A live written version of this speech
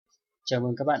Chào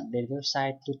mừng các bạn đến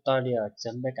website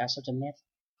tutorial.bkshop.net.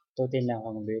 Tôi tên là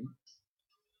Hoàng Luyến.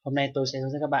 Hôm nay tôi sẽ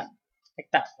hướng dẫn các bạn cách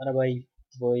tạo database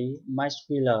với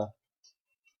MySQL.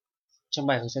 Trong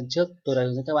bài hướng dẫn trước, tôi đã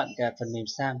hướng dẫn các bạn cả phần mềm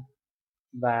Xampp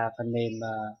và phần mềm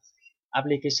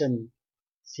Application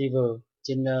Server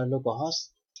trên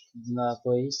localhost.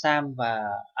 Với Xampp và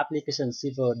Application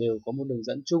Server đều có một đường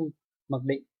dẫn chung mặc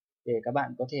định để các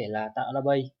bạn có thể là tạo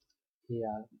database. Thì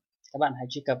các bạn hãy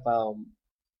truy cập vào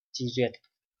trình duyệt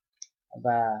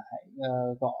và hãy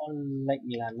gõ lệnh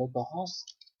là localhost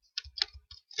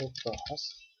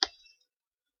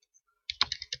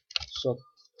suộc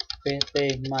pt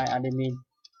myadmin,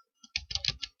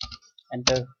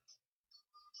 enter.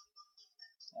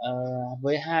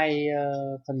 Với hai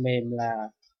phần mềm là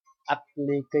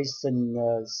Application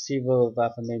Server và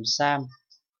phần mềm Xampp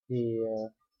thì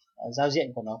giao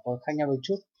diện của nó có khác nhau đôi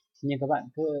chút, nhưng các bạn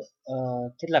cứ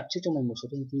thiết lập trước cho mình một số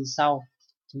thông tin sau.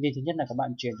 Thông tin thứ nhất là các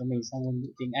bạn chuyển cho mình sang ngôn ngữ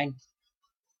tiếng Anh.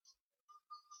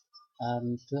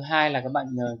 Thứ hai là các bạn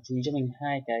chú ý cho mình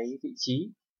hai cái vị trí.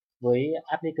 Với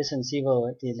Application Server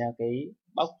ấy, thì là cái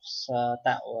box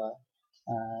tạo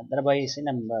database sẽ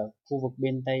nằm ở khu vực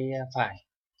bên tay phải,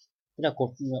 tức là cột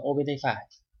ô bên tay phải.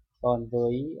 Còn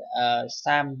với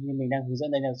Xampp như mình đang hướng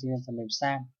dẫn đây là phần mềm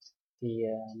Xampp thì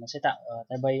nó sẽ tạo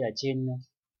database ở trên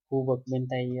khu vực bên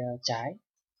tay trái.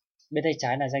 Bên tay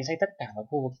trái là danh sách tất cả các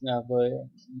khu vực với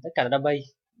tất cả database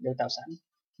đều tạo sẵn,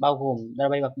 bao gồm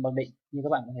database mặc định. Như các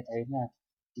bạn có thể thấy là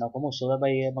nó có một số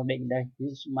database mặc định đây, ví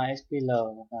dụ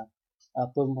MySQL hoặc là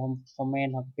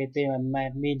Performance hoặc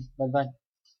pt-admin vân vân.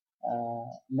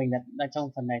 Mình đã trong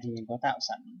phần này thì mình có tạo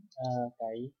sẵn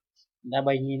cái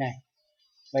database như này.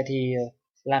 Vậy thì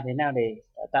làm thế nào để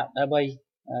tạo database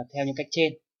theo những cách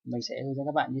trên? Mình sẽ hướng dẫn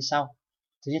các bạn như sau.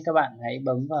 Thứ nhất, các bạn hãy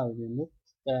bấm vào nút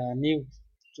new,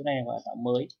 chỗ này gọi là tạo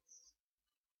mới.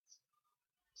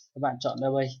 Các bạn chọn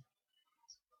database.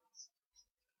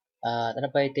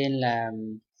 Database tên là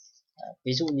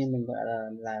ví dụ như mình gọi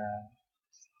là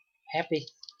Xampp đi,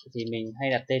 thì mình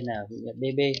hay đặt tên là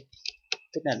db,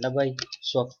 tức là database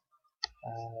suộc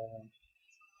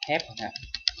Xampp chẳng hạn,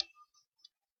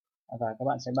 và các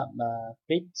bạn sẽ bấm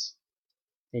print.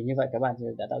 Thì như vậy các bạn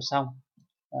đã tạo xong.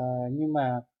 Nhưng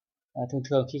mà thường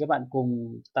thường khi các bạn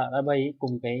cùng tạo database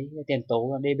cùng cái tiền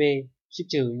tố là db shift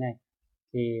trừ như này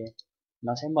thì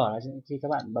nó sẽ mở ra, khi các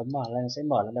bạn bấm mở lên nó sẽ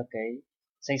mở ra được cái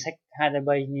danh sách hai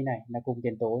database như này là cùng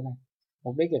tiền tố này.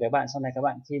 Mục đích của các bạn sau này, các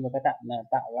bạn khi mà các bạn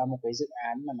tạo ra một cái dự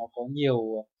án mà nó có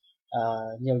nhiều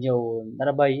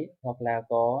database ấy, hoặc là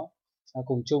có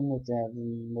cùng chung một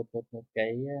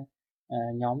cái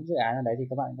nhóm dự án ở đấy, thì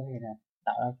các bạn có thể là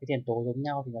tạo ra cái tiền tố giống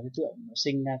nhau, thì nó sẽ nó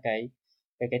sinh ra cái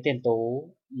tiền tố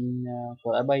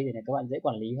của database để các bạn dễ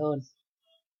quản lý hơn.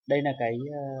 Đây là cái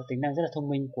tính năng rất là thông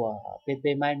minh của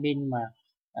pt-admin mà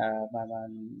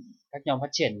các nhóm phát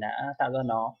triển đã tạo ra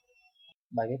nó.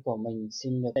 Bài viết của mình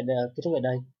xin được kết thúc ở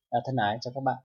đây. Thân ái chào các bạn.